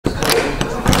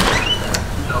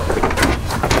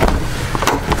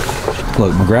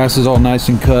Look, my grass is all nice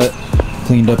and cut,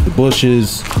 cleaned up the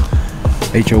bushes.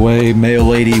 HOA, mail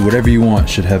lady, whatever you want,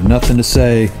 should have nothing to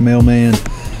say, mailman,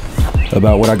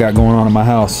 about what I got going on in my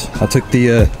house. I took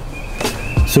the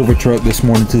silver truck this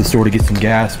morning to the store to get some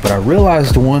gas, but I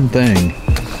realized one thing,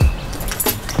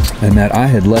 and that I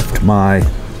had left my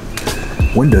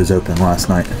windows open last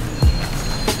night.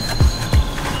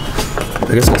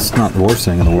 I guess that's not the worst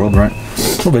thing in the world, right? A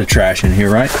little bit of trash in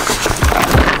here, right?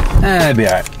 That'd be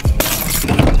all right.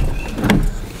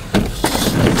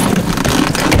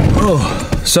 Oh.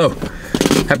 So,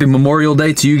 happy Memorial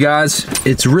Day to you guys.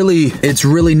 It's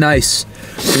really nice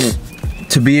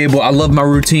to be able, I love my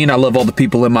routine, I love all the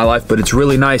people in my life, but it's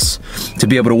really nice to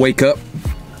be able to wake up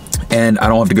and I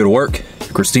don't have to go to work.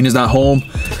 Christina's not home.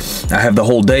 I have the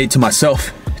whole day to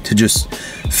myself to just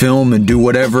film and do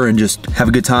whatever and just have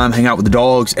a good time, hang out with the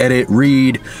dogs, edit,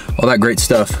 read, all that great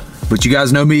stuff. But you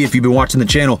guys know me, if you've been watching the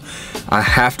channel, I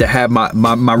have to have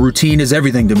my routine is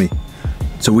everything to me.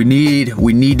 So we need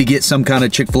to get some kind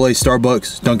of Chick-fil-A,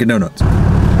 Starbucks, Dunkin' Donuts.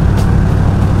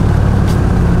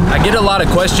 I get a lot of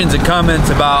questions and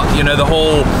comments about, you know, the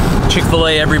whole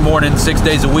Chick-fil-A every morning, 6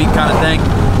 days a week kind of thing.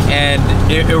 And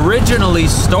it originally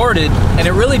started, and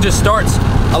it really just starts,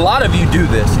 a lot of you do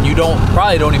this, and you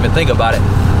probably don't even think about it.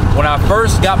 When I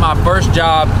first got my first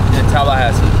job in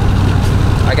Tallahassee,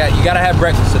 you gotta have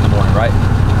breakfast in the morning, right?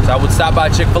 So I would stop by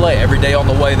Chick-fil-A every day on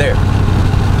the way there.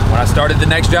 When I started the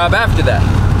next job after that,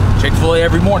 Chick-fil-A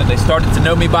every morning, they started to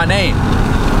know me by name.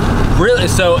 Really,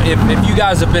 so if you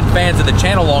guys have been fans of the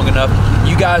channel long enough,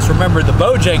 you guys remember the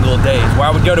Bojangle days where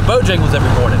I would go to Bojangles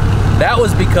every morning. That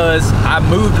was because I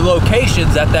moved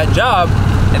locations at that job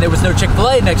and there was no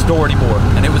Chick-fil-A next door anymore,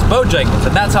 and it was Bojangles,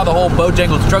 and that's how the whole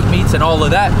Bojangles truck meets and all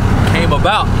of that came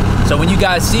about. So when you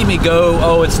guys see me go,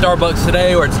 oh, it's Starbucks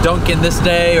today, or it's Dunkin' this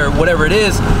day, or whatever it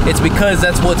is, it's because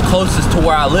that's what's closest to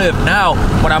where I live. Now,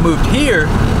 when I moved here,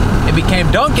 it became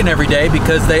Dunkin' every day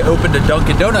because they opened a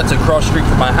Dunkin' Donuts across the street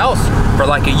from my house for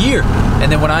like a year.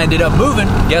 And then when I ended up moving,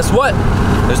 guess what?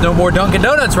 There's no more Dunkin'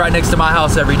 Donuts right next to my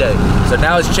house every day. So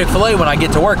now it's Chick-fil-A when I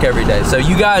get to work every day. So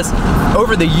you guys,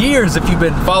 over the years, if you've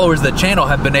been followers of the channel,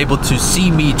 have been able to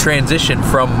see me transition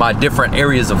from my different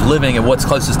areas of living and what's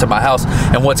closest to my house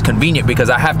and what's convenient, because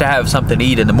I have to have something to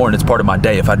eat in the morning. It's part of my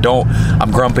day. If I don't,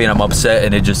 I'm grumpy and I'm upset,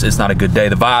 and it's not a good day.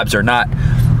 The vibes are not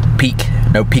peak.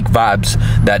 No peak vibes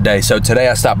that day. So today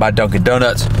I stopped by Dunkin'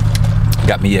 Donuts,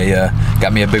 got me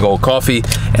a big old coffee,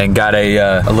 and got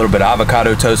a little bit of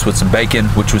avocado toast with some bacon,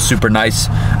 which was super nice.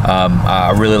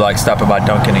 I really like stopping by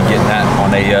Dunkin' and getting that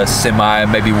on a semi,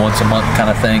 maybe once a month kind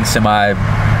of thing, semi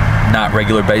not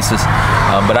regular basis.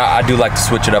 But I do like to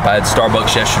switch it up. I had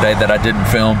Starbucks yesterday that I didn't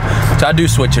film, so I do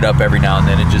switch it up every now and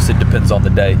then. It depends on the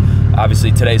day.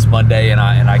 Obviously today's Monday, and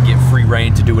I get free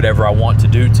reign to do whatever I want to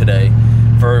do today.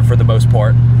 For the most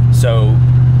part, so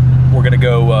we're gonna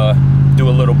go do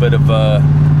a little bit of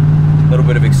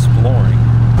exploring.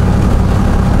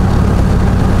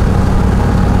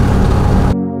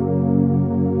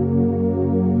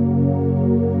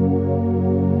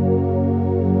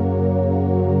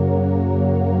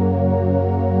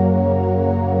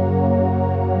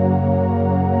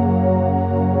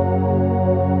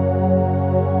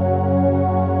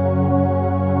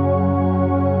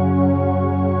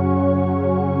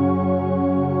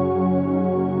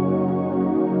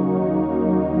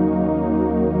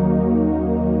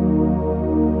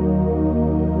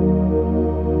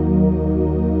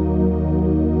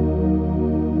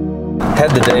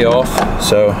 Had the day off,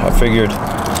 so I figured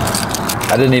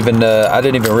I didn't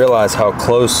even realize how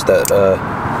close that.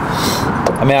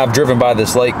 I mean, I've driven by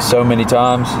this lake so many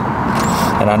times,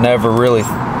 and I never really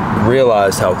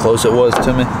realized how close it was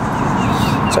to me.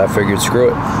 So I figured, screw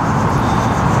it,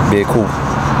 be a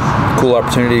cool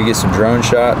opportunity to get some drone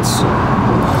shots.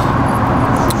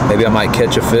 Maybe I might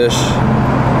catch a fish.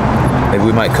 Maybe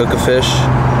we might cook a fish.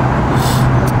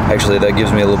 Actually, that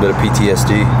gives me a little bit of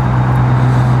PTSD.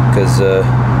 Because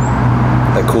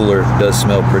that cooler does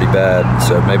smell pretty bad,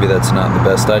 so maybe that's not the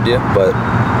best idea, but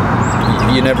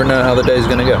you never know how the day's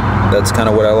gonna go. That's kind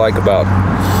of what I like about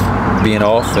being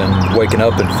off and waking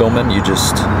up and filming. You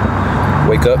just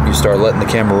wake up, you start letting the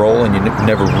camera roll, and you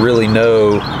never really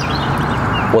know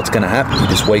what's gonna happen. You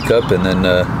just wake up and then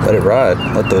let it ride,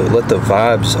 let the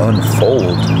vibes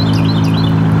unfold.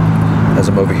 As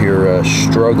I'm over here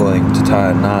struggling to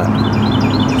tie a knot.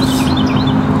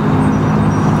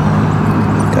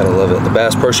 Gotta love it. The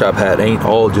Bass Pro Shop hat ain't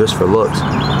all just for looks.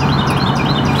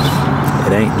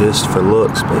 It ain't just for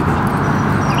looks, baby.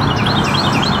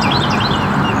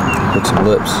 Look some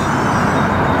lips.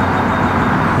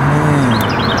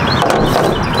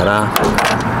 Ta-da.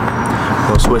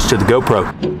 We'll switch to the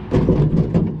GoPro.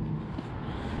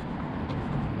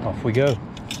 off we go.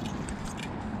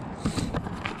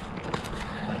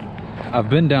 I've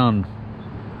been down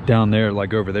there,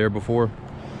 like over there before.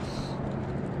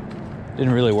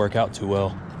 Didn't really work out too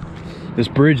well. This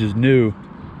bridge is new.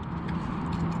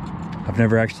 I've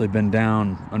never actually been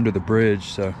down under the bridge,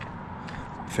 so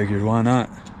figured why not?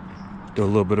 Do a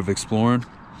little bit of exploring.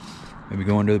 Maybe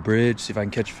go under the bridge, see if I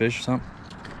can catch a fish or something.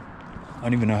 I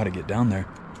don't even know how to get down there.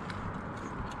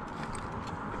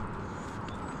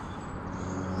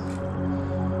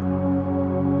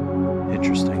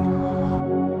 Interesting.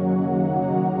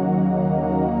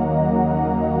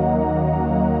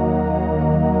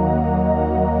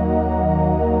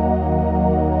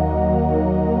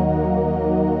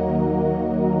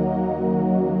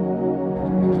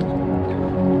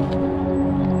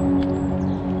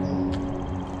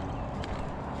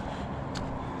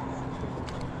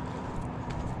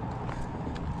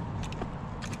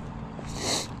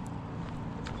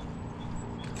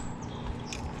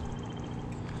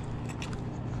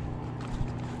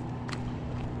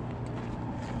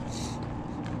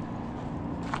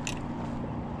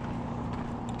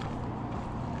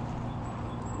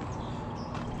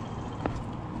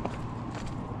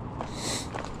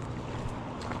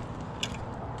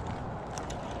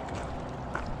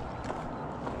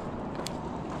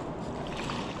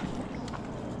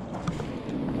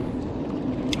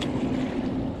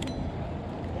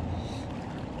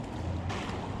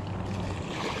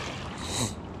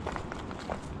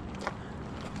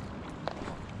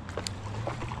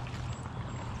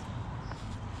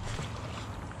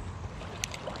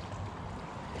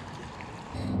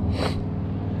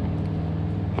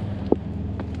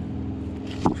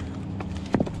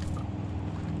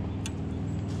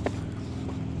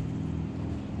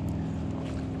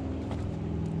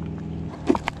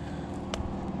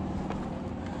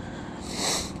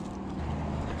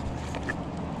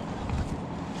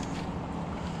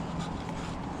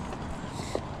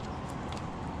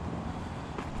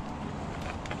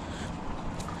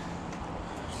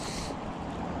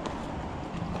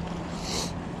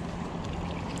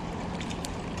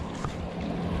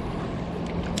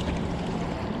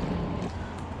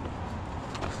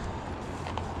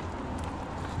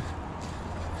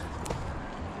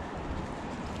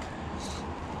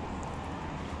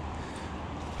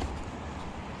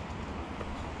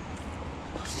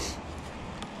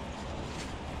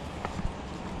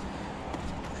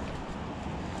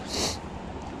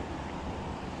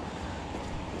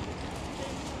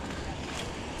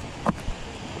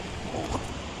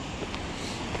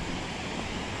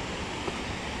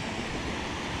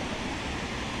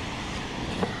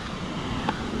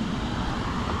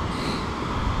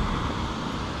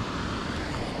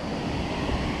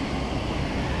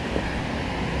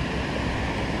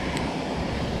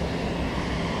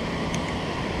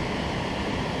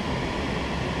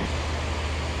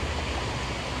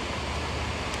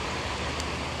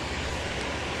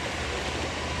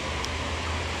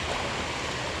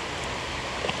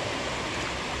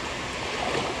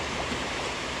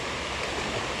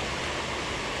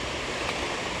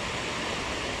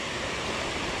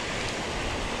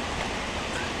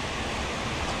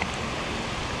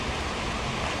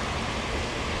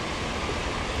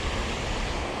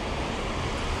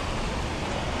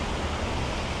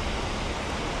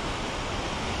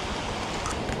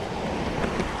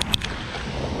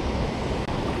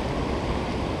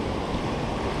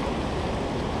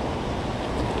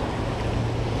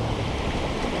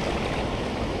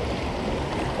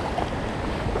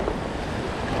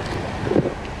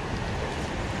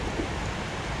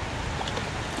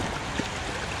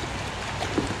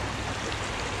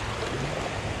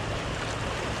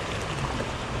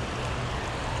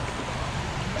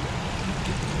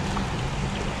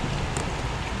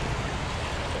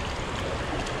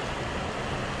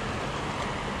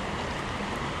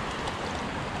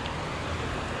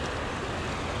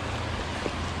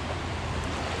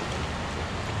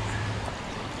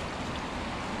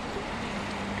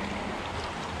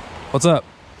 What's up?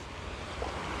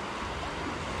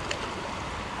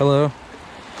 Hello.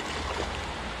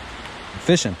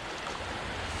 Fishing.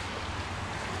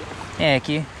 Yeah,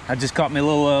 Q. I just caught me a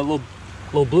little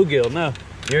bluegill. No,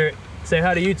 say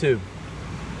hi to YouTube.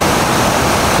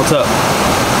 What's up?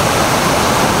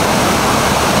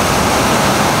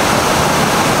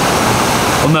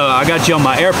 Well, no, I got you on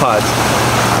my AirPods.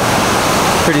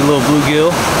 Pretty little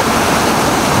bluegill.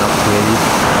 How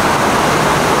pretty.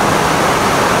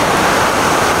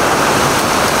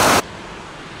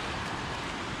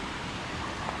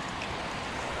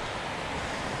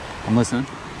 I'm listening.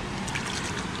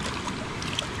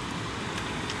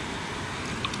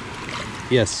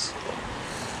 Yes.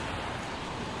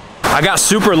 I got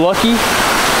super lucky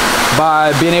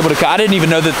by being able to, I didn't even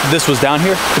know that this was down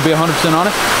here, to be 100%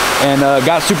 honest, and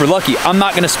got super lucky. I'm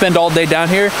not gonna spend all day down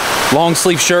here. Long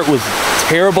sleeve shirt was a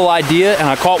terrible idea, and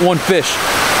I caught one fish.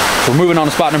 So we're moving on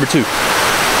to spot number 2.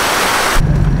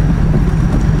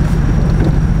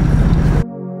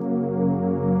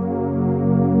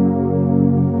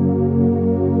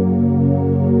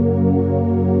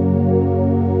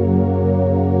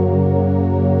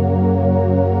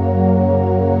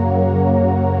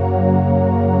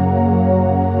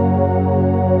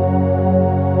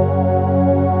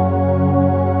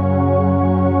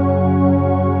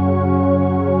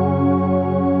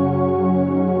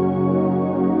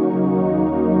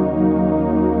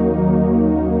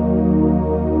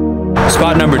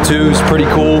 Spot number 2 is pretty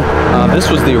cool. This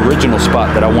was the original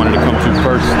spot that I wanted to come to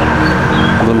first.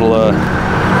 A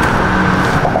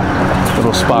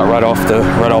little spot right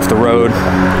off the road.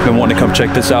 Been wanting to come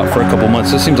check this out for a couple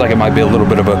months. This seems like it might be a little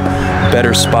bit of a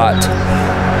better spot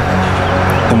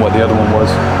than what the other one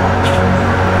was.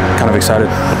 Kind of excited.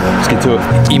 Let's get to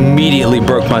it. Immediately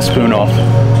broke my spoon off.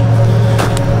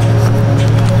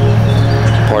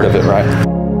 Part of it, right?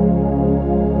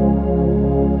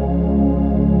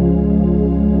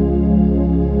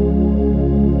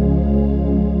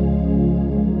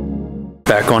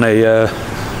 Back on a,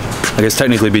 I guess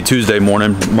technically be Tuesday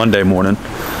morning, Monday morning.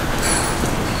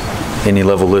 Any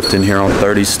level lift in here on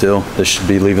 30 still. This should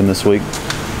be leaving this week.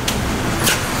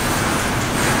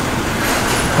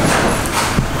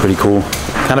 Pretty cool.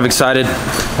 Kind of excited.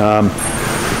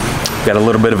 Got a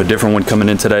little bit of a different one coming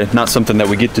in today. Not something that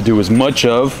we get to do as much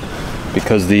of,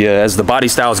 because as the body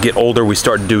styles get older, we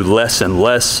start to do less and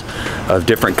less of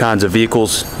different kinds of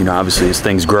vehicles. You know, obviously as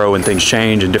things grow and things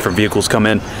change and different vehicles come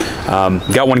in.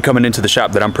 Got one coming into the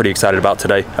shop that I'm pretty excited about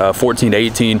today. 14 to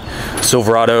 18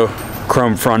 Silverado,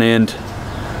 chrome front end,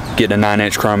 getting a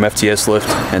 9-inch chrome FTS lift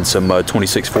and some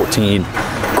 2614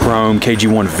 chrome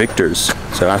KG1 Victors.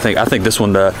 So I think this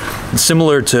one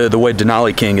similar to the way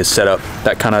Denali King is set up,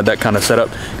 that kind of setup,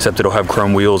 except it'll have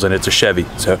chrome wheels and it's a Chevy.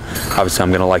 So obviously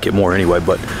I'm gonna like it more anyway,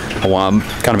 but I'm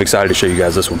kind of excited to show you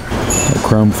guys this one.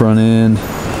 Chrome front end,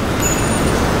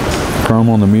 chrome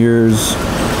on the mirrors.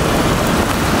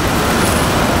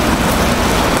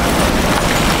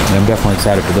 Yeah, I'm definitely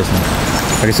excited for this one.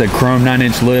 Like I said, chrome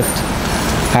 9-inch lift,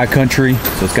 high country,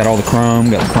 so it's got all the chrome,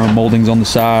 got the chrome moldings on the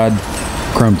side,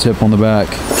 chrome tip on the back,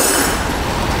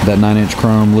 that 9-inch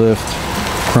chrome lift,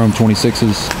 chrome 26s.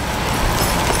 It's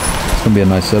gonna be a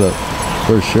nice setup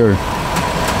for sure.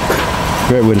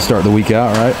 Great way to start the week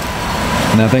out, right?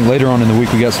 And I think later on in the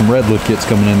week we got some red lift kits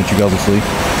coming in that you guys will see.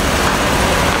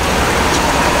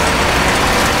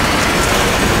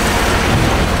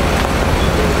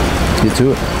 Let's get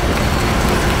to it.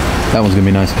 That one's gonna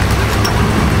be nice.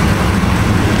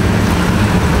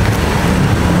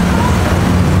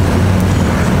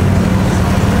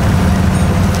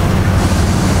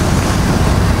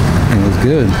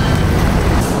 Good.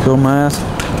 Film my ass.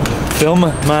 Film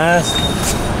my ass.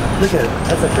 Look at it.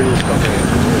 That's the prettiest one.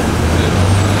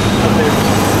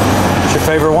 What's your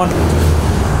favorite one?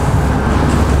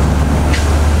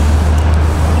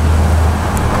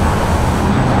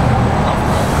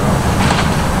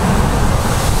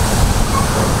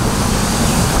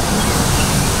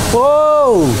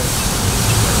 Whoa!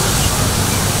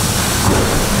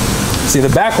 See, the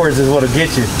backwards is what'll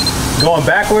get you. Going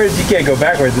backwards, you can't go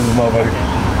backwards in this motherfucker.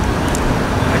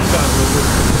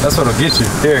 That's what'll get you.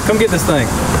 Here, come get this thing.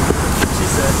 She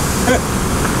said.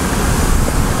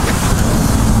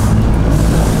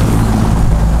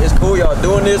 It's cool y'all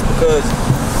doing this because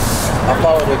I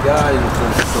follow the guy in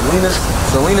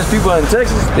Salinas people in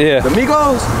Texas. Yeah. The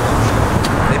Mcgaughys.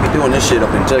 They be doing this shit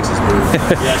up in Texas, dude.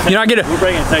 Yeah, You know, I get it. We're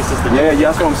bringing Texas to Yeah,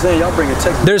 that's what I'm saying. Y'all bringing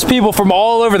Texas. There's people from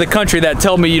all over the country that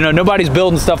tell me, you know, nobody's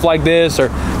building stuff like this, or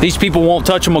these people won't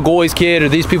touch a Mcgaughys kit, or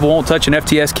these people won't touch an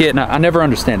FTS kit, and I never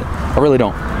understand it. I really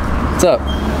don't. What's up?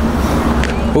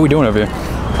 What are we doing over here?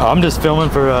 I'm just filming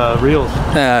for reels.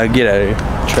 Get out of here.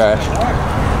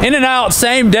 Trash. In and out,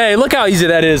 same day. Look how easy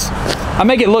that is. I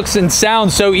make it look and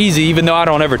sound so easy, even though I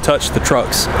don't ever touch the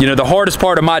trucks. You know, the hardest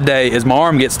part of my day is my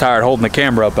arm gets tired holding the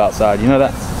camera up outside. You know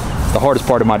that? It's the hardest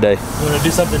part of my day. You want to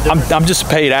do something different? I'm just a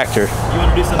paid actor. You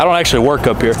want to do something? I don't actually work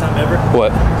up here. First time ever?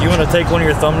 What? You want to take one of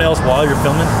your thumbnails while you're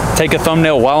filming? Take a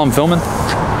thumbnail while I'm filming?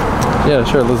 Yeah,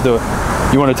 sure, let's do it.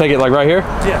 You want to take it like right here?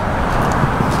 Yeah.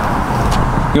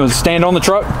 You want to stand on the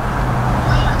truck?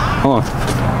 Hold on.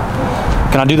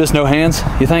 Can I do this no hands,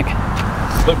 you think?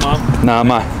 Look, Mom. Nah,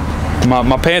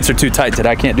 my pants are too tight today.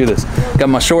 I can't do this. Got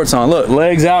my shorts on. Look,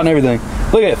 legs out and everything.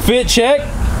 Look at it. Fit check.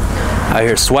 Out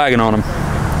here swagging on them.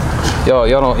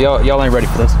 Y'all ain't ready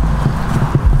for this.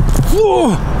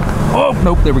 Whoa. Oh,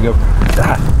 nope, there we go.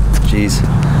 Ah, jeez.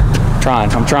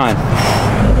 I'm trying.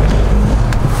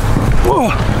 Whoa.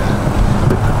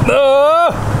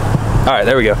 All right,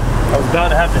 there we go. I was about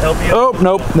to have to help you. Oh,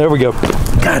 nope, there we go.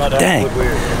 God dang.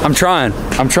 I'm trying.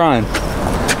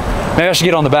 Maybe I should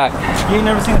get on the back. You ain't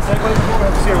never seen a Segway before?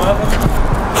 Have you seen a lap?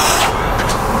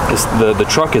 The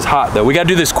truck is hot though. We gotta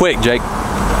do this quick, Jake.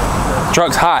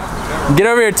 Truck's hot. Get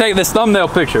over here and take this thumbnail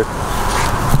picture.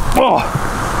 Oh.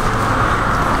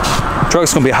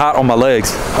 Truck's gonna be hot on my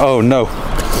legs. Oh no.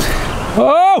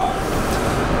 Oh!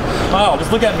 Wow,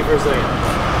 just look at me for a second.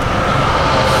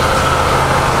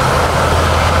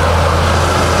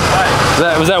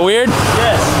 Was that weird?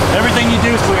 Yes, everything you do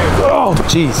is weird. Oh,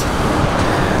 jeez.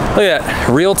 Look at that,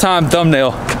 real-time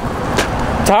thumbnail.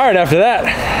 Tired after that.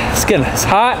 It's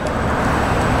hot.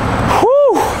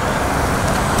 Whew.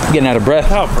 Getting out of breath.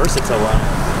 How versatile I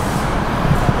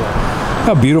am.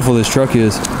 How beautiful this truck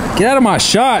is. Get out of my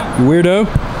shot, you weirdo.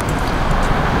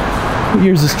 What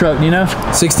year's this truck, do you know?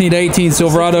 16 to 18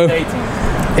 Silverado. 16 to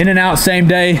 18. In and out same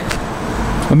day.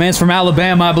 My man's from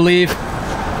Alabama, I believe.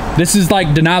 This is like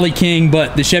Denali King,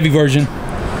 but the Chevy version.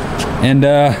 And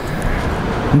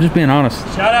I'm just being honest.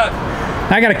 Shout out.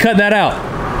 I gotta cut that out.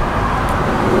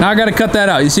 Now I gotta cut that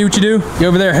out. You see what you do? You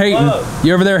over there hating. Whoa.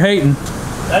 You over there hating.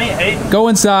 That ain't hating. Go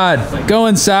inside. Go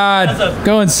inside.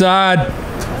 Go inside.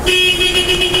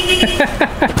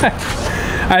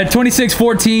 I had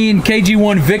 2614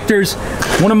 KG1 Victors.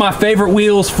 One of my favorite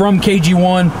wheels from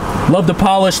KG1. Love the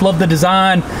polish, love the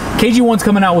design. KG1's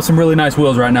coming out with some really nice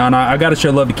wheels right now, and I gotta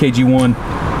show love to KG1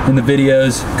 in the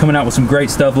videos. Coming out with some great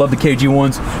stuff. Love the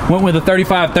KG1s. Went with a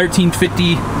 35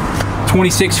 1350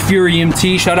 26 Fury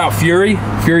MT. Shout out Fury.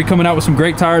 Fury coming out with some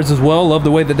great tires as well. Love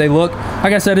the way that they look.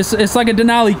 Like I said, it's like a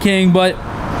Denali King, but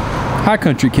High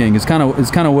Country King is kind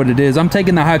of what it is. I'm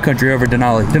taking the High Country over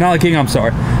Denali. Denali King, I'm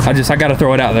sorry. I gotta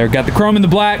throw it out there. Got the chrome in the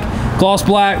black, gloss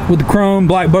black with the chrome,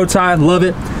 black bow tie. Love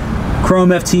it. Chrome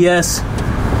FTS.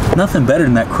 Nothing better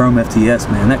than that chrome FTS,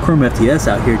 man. That chrome FTS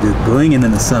out here just blinging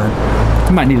in the sun.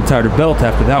 You might need a tighter belt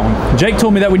after that one. Jake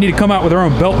told me that we need to come out with our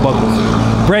own belt buckles.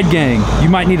 Bread Gang, you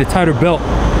might need a tighter belt.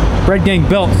 Bread Gang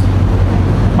belts.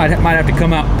 Might have to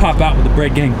come out, pop out with the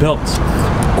Bread Gang belts.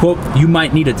 Quote, you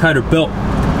might need a tighter belt.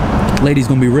 Lady's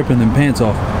gonna be ripping them pants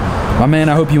off. My man,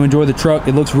 I hope you enjoy the truck.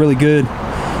 It looks really good.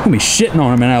 I'm gonna be shitting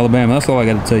on them in Alabama. That's all I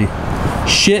gotta tell you.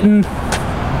 Shitting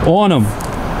on them.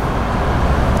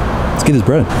 Let's get this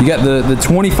bread. You got the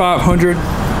 2500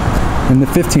 and the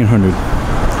 1500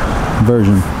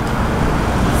 version.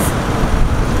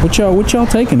 What y'all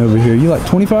taking over here? You like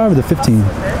 25 or the 15?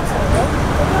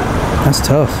 That's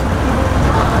tough.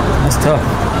 That's tough.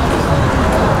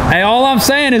 Hey, all I'm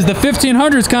saying is the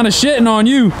 1500 is kind of shitting on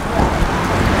you.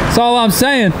 That's all I'm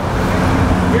saying.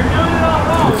 You're doing it all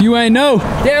wrong. If you ain't know.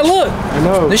 Yeah, look. I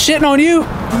know. They're shitting on you.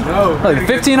 No. Like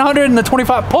 1500 and the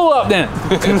 25. Pull up then.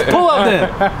 Pull up then.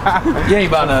 You ain't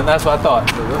about nothing. That's what I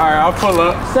thought. All right, I'll pull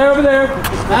up. Stay over there.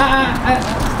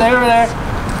 Stay over there.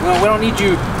 No, we don't need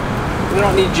you. We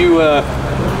don't need you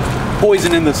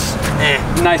poisoning this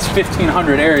nice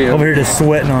 1500 area. Over here just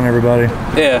sweating on everybody.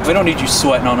 Yeah, we don't need you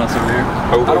sweating on us over here.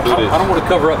 I don't want to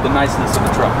cover up the niceness of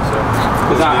the truck. So,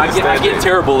 because I get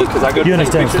terrible because I go to You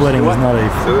take understand pictures. sweating is not like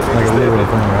a literal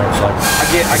thing, right? Like,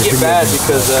 I get bad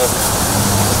because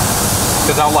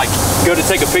I'll like go to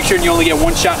take a picture and you only get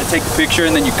one shot to take the picture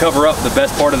and then you cover up the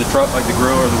best part of the truck, like the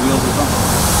grill or the wheels or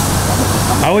something.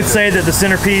 I would say that the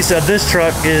centerpiece of this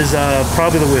truck is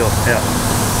probably the wheel. Yeah.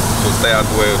 So stay out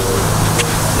the way of the wheel.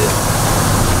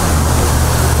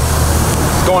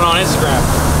 It's going on Instagram.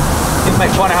 People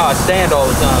make fun of how I stand all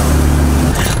the time.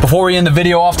 Before we end the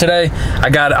video off today,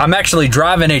 I'm actually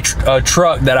driving a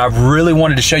truck that I really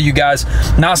wanted to show you guys.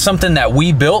 Not something that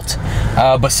we built,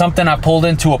 but something I pulled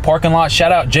into a parking lot.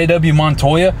 Shout out JW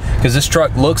Montoya, because this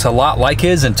truck looks a lot like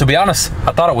his. And to be honest,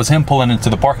 I thought it was him pulling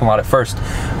into the parking lot at first,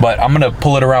 but I'm gonna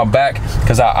pull it around back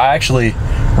because I actually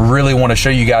really want to show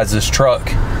you guys this truck,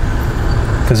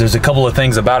 because there's a couple of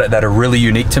things about it that are really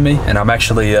unique to me, and I'm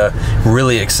actually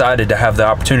really excited to have the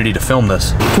opportunity to film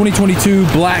this. 2022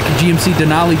 black GMC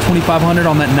Denali 2500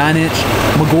 on that 9-inch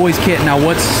Mcgaughys kit. Now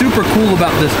what's super cool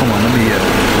about this one,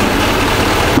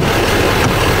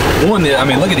 I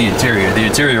mean, look at the interior. The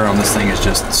interior on this thing is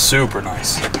just super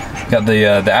nice. Got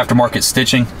the aftermarket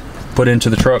stitching put into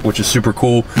the truck, which is super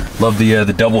cool. Love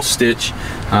the double stitch.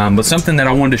 But something that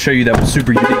I wanted to show you that was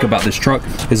super unique about this truck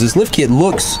is this lift kit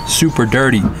looks super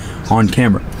dirty on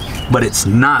camera, but it's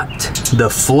not. The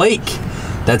flake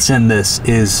that's in this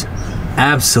is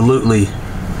absolutely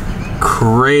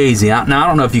crazy. Now I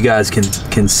don't know if you guys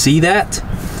can see that,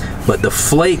 but the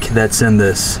flake that's in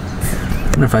this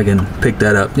wonder if I can pick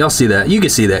that up. Y'all see that? You can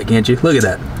see that, can't you? Look at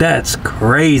that. That's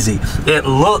crazy. It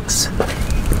looks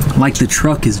like the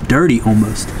truck is dirty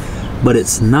almost, but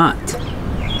it's not.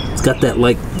 It's got that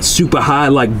like super high,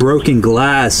 like broken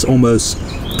glass almost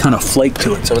kind of flake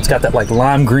to it. So it's got that like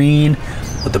lime green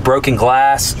with the broken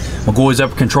glass. Mcgaughys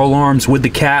upper control arms with the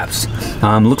caps.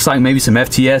 Looks like maybe some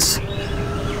FTS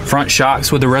front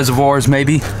shocks with the reservoirs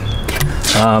maybe.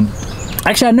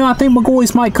 Actually, no, I think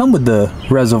Mcgaughys might come with the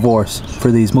reservoirs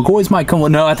for these. Mcgaughys might come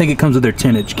with, no, I think it comes with their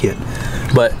 10-inch kit.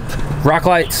 But rock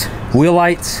lights, wheel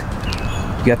lights,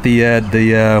 you got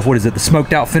the what is it, the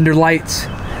smoked out fender lights,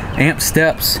 amp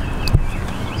steps.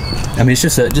 I mean, it's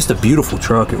just a beautiful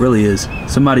truck. It really is.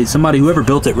 Somebody, whoever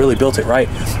built it really built it right.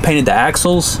 Painted the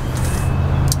axles,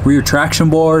 rear traction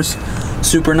bars,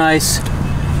 super nice.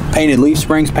 Painted leaf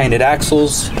springs, painted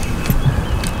axles.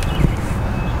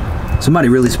 Somebody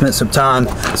really spent some time.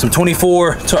 Some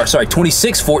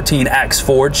 2614 axe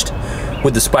forged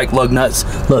with the spike lug nuts.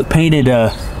 Look, painted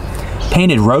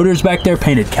rotors back there,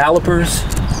 painted calipers.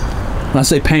 When I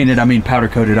say painted, I mean powder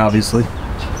coated, obviously.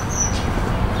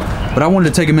 But I wanted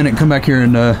to take a minute and come back here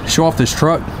and show off this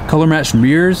truck. Color matched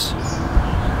mirrors.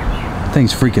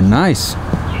 Thing's freaking nice.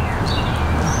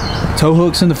 Tow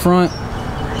hooks in the front.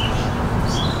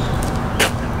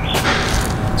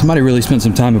 Somebody really spent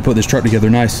some time to put this truck together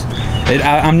nice.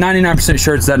 I'm 99%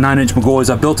 sure it's that 9-inch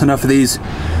Mcgaughys. I built enough of these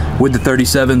with the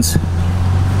 37s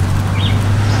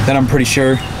that I'm pretty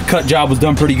sure. Cut job was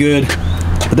done pretty good.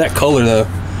 But that color though,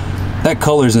 that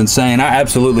color is insane. I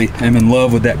absolutely am in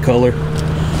love with that color.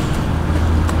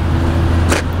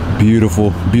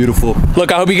 Beautiful, beautiful.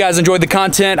 Look, I hope you guys enjoyed the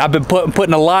content. I've been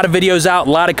putting a lot of videos out, a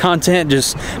lot of content,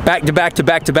 just back to back to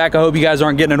back to back. I hope you guys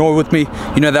aren't getting annoyed with me.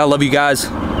 You know that I love you guys.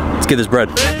 Let's get this bread.